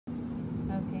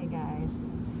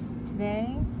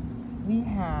Today we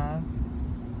have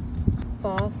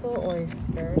fossil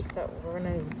oysters that we're going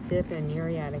to dip in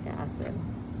muriatic acid.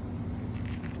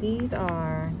 These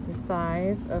are the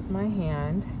size of my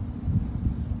hand.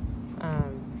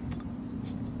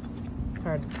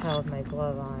 Hard to tell with my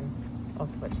glove on. I'll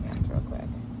switch hands real quick.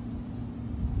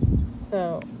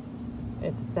 So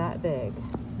it's that big.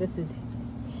 This is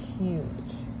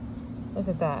huge. Look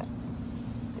at that.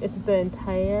 It's the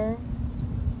entire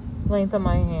length of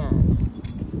my hand.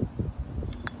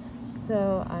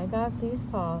 So I got these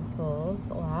fossils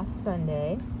last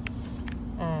Sunday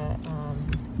at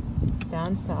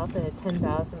down south at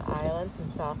 10,000 Islands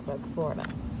in Southwest Florida.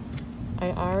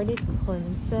 I already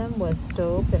cleansed them with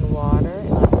soap and water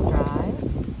and let them dry.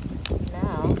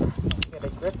 Now, get a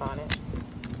grip on it,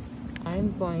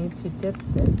 I'm going to dip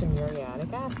this in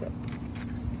muriatic acid.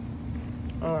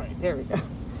 Alright, there we go.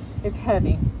 It's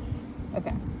heavy.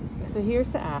 Okay, so here's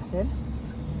the acid.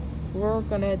 We're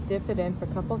going to dip it in for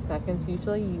a couple seconds.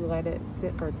 Usually you let it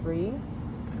sit for 3.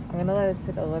 I'm going to let it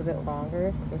sit a little bit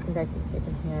longer because I think it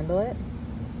can handle it.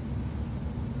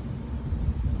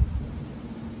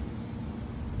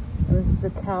 This is the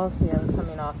calcium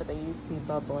coming off that I used to be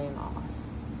bubbling off.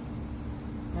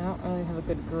 I don't really have a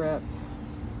good grip,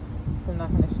 so I'm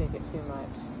not going to shake it too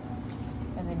much.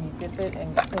 And then you dip it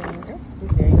in clean,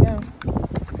 there you go.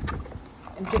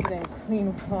 And dip it in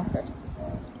clean water.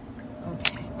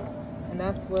 Okay. And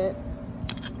that's what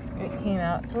it came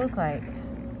out to look like.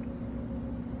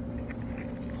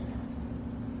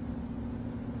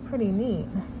 It's pretty neat.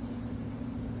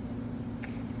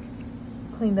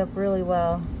 Cleaned up really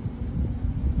well.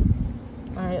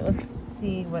 Alright, let's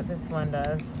see what this one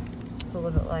does. It's a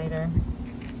little bit lighter.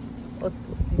 Let's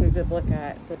take a good look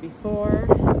at the before,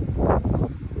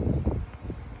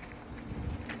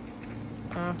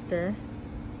 after,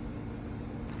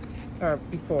 or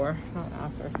before, not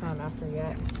after, it's not after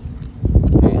yet.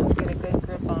 Alright, let's get a good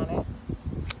grip on it.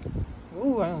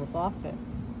 Ooh, I almost lost it.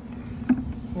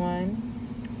 1,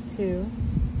 2,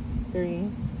 3,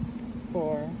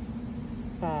 4,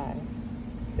 5,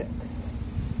 6.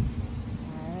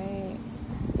 Alright,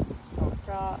 don't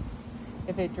drop.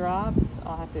 If it drops,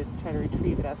 I'll have to try to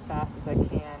retrieve it as fast as I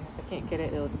can. If I can't get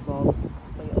it, it'll dissolve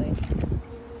completely.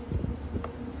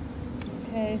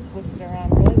 Okay, switch it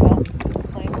around really well.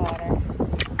 Just plain water.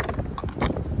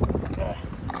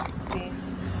 See?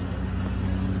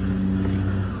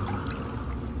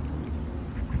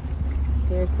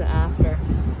 Here's the after.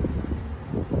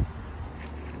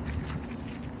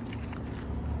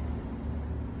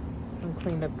 And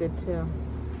cleaned up good too.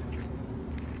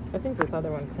 I think this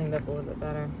other one cleaned up a little bit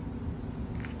better.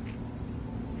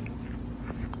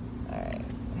 Alright.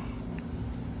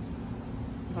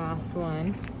 Last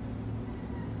one.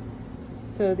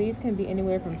 So these can be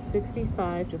anywhere from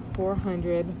 65 to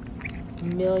 400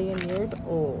 million years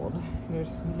old. There's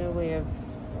no way of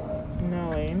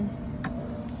knowing.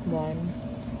 1,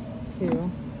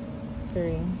 2,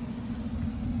 3,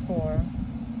 4,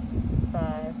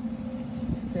 5,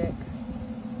 6,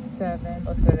 7,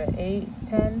 let's go to 8,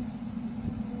 10,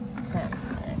 10.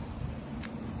 Alright.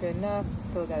 Good enough.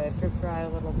 Still gotta drip dry a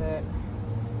little bit.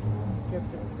 Drip,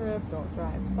 drip, drip. Don't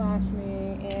dry and splash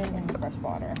me. And fresh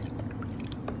water.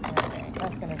 Alright,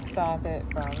 that's gonna stop it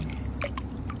from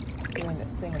doing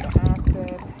this thing in the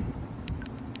acid.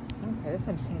 Okay, this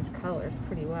one changed colors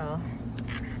pretty well.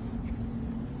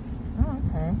 Oh,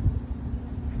 okay.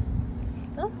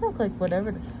 That looks like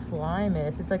whatever the slime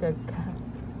is. It's like a,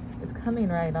 it's coming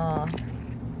right off. It's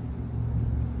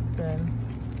good.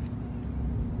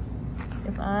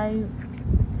 If I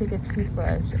take a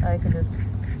toothbrush, I can just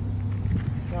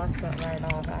wash that right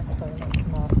off. Actually, it'll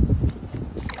come off.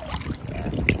 Yeah,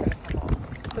 it's gonna come off.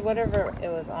 So whatever it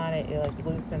was on it, it like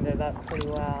loosened it up pretty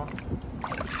well.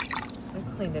 It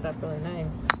cleaned it up really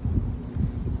nice.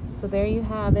 So there you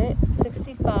have it.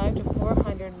 65 to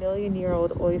 400 million year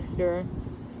old oyster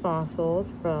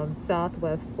fossils from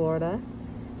Southwest Florida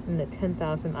in the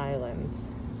 10,000 islands.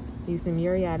 Using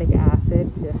muriatic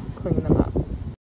acid to clean them up.